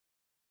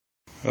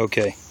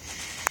Okay,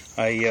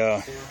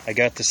 I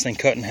got this thing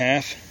cut in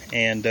half,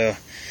 and I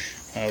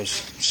was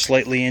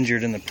slightly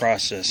injured in the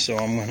process, so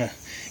I'm gonna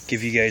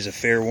give you guys a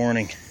fair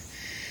warning.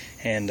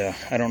 And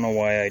I don't know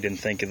why I didn't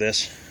think of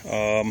this.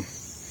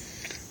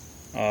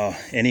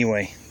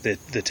 Anyway,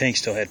 the tank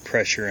still had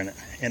pressure in it,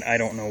 and I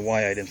don't know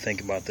why I didn't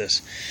think about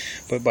this.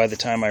 But by the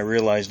time I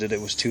realized it, it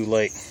was too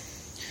late.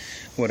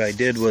 What I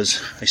did was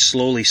I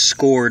slowly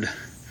scored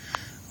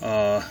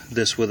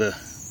this with a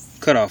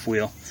cutoff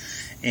wheel,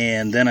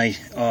 and then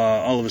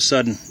all of a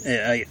sudden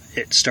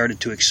it started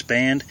to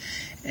expand,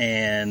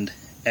 and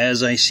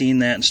as I seen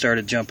that and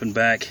started jumping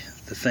back,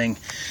 the thing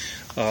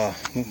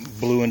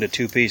blew into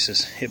two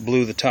pieces. It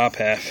blew the top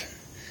half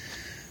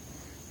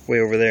way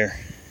over there,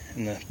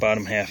 and the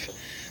bottom half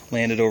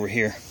landed over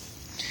here.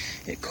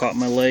 It caught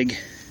my leg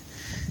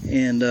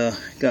and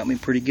got me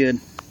pretty good.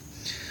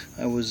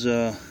 I was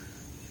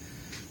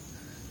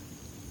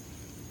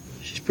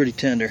she's pretty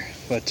tender,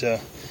 but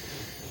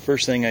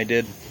first thing I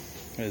did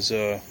is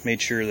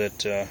made sure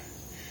that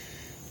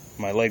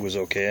my leg was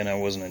okay and I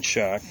wasn't in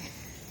shock,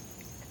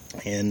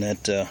 and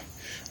that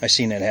I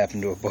seen that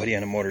happen to a buddy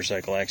on a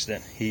motorcycle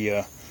accident. He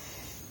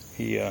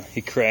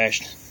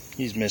crashed.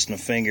 He's missing a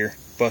finger,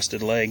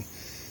 busted leg.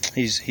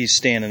 He's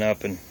standing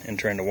up and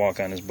trying to walk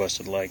on his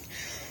busted leg,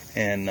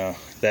 and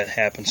that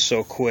happened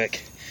so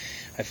quick.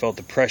 I felt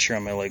the pressure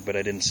on my leg, but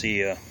I didn't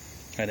see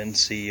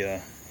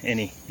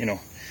any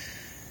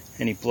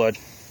any blood,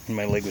 and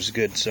my leg was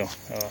good. So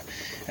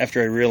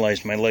after I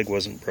realized my leg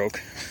wasn't broke,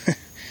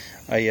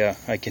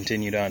 I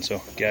continued on.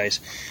 So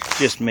guys,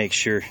 just make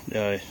sure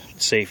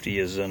safety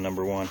is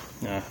number one.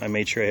 I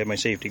made sure I had my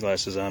safety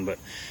glasses on, but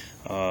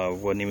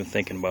wasn't even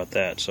thinking about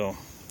that. So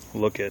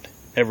look at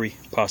every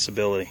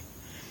possibility.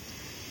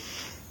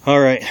 All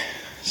right,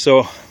 so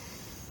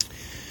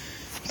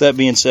with that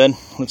being said,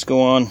 let's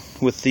go on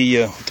with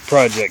the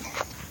project.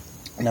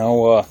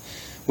 Now,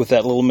 with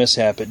that little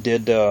mishap, it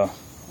did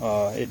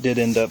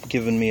end up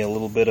giving me a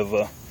little bit of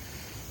a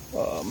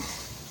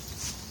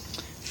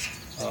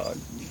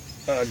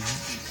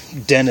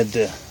dented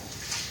the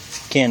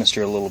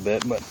canister a little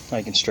bit, but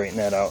I can straighten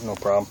that out, no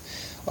problem.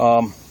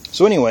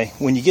 So anyway,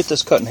 when you get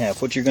this cut in half,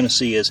 what you're going to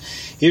see is,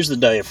 here's the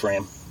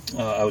diaphragm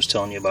I was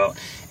telling you about,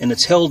 and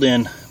it's held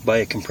in by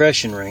a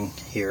compression ring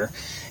here,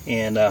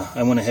 and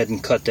I went ahead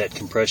and cut that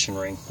compression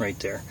ring right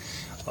there.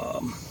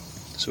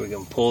 So we're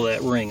going to pull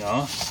that ring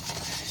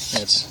off,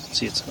 and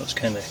it's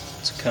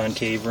a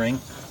concave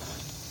ring.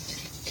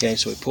 Okay,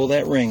 so we pull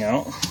that ring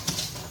out,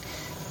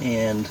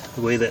 and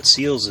the way that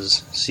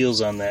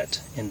seals on that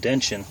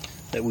indention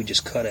that we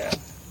just cut at.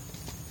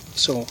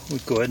 So we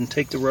go ahead and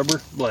take the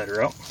rubber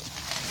bladder out.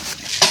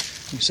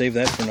 We save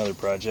that for another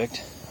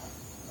project.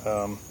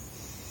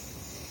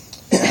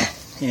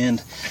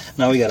 And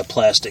now we got a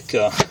plastic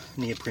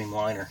neoprene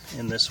liner,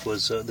 and this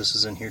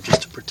is in here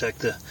just to protect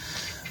the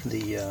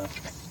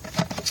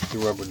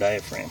rubber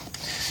diaphragm.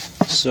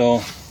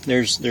 So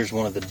there's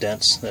one of the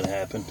dents that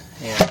happened,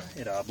 and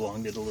it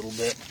oblonged it a little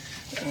bit,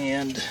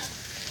 and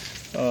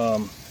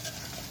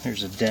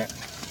there's a dent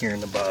here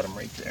in the bottom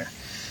right there,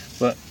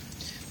 but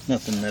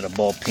nothing that a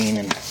ball peen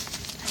and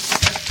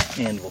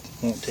anvil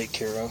won't take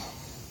care of.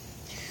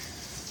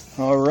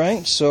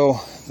 Alright, so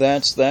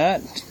that's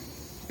that.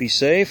 Be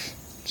safe.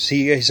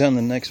 See you guys on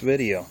the next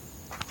video.